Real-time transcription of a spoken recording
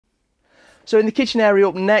So in the kitchen area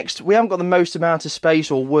up next, we haven't got the most amount of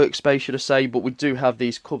space, or workspace should I say, but we do have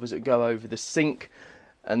these covers that go over the sink,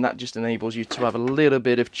 and that just enables you to have a little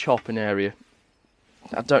bit of chopping area.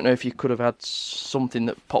 I don't know if you could have had something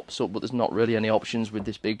that pops up, but there's not really any options with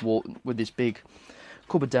this big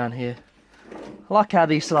cupboard down here. I like how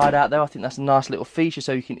these slide out though. I think that's a nice little feature,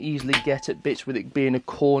 so you can easily get at bits with it being a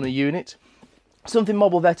corner unit. Something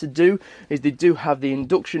Mobilvetta do is they do have the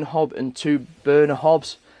induction hob and 2 burner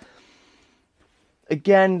hobs.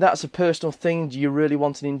 Again, that's a personal thing. Do you really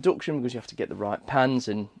want an induction? Because you have to get the right pans,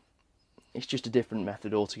 and it's just a different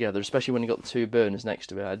method altogether, especially when you've got the 2 burners next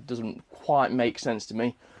to it. It doesn't quite make sense to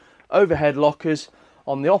me. Overhead lockers.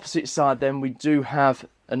 On the opposite side then, we do have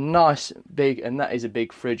a nice big, and that is a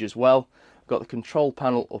big fridge as well. Got the control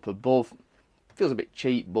panel up above. Feels a bit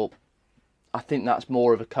cheap, but I think that's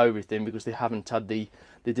more of a COVID thing, because they haven't had the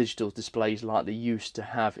digital displays like they used to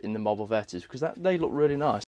have in the Mobilvettas, because they look really nice.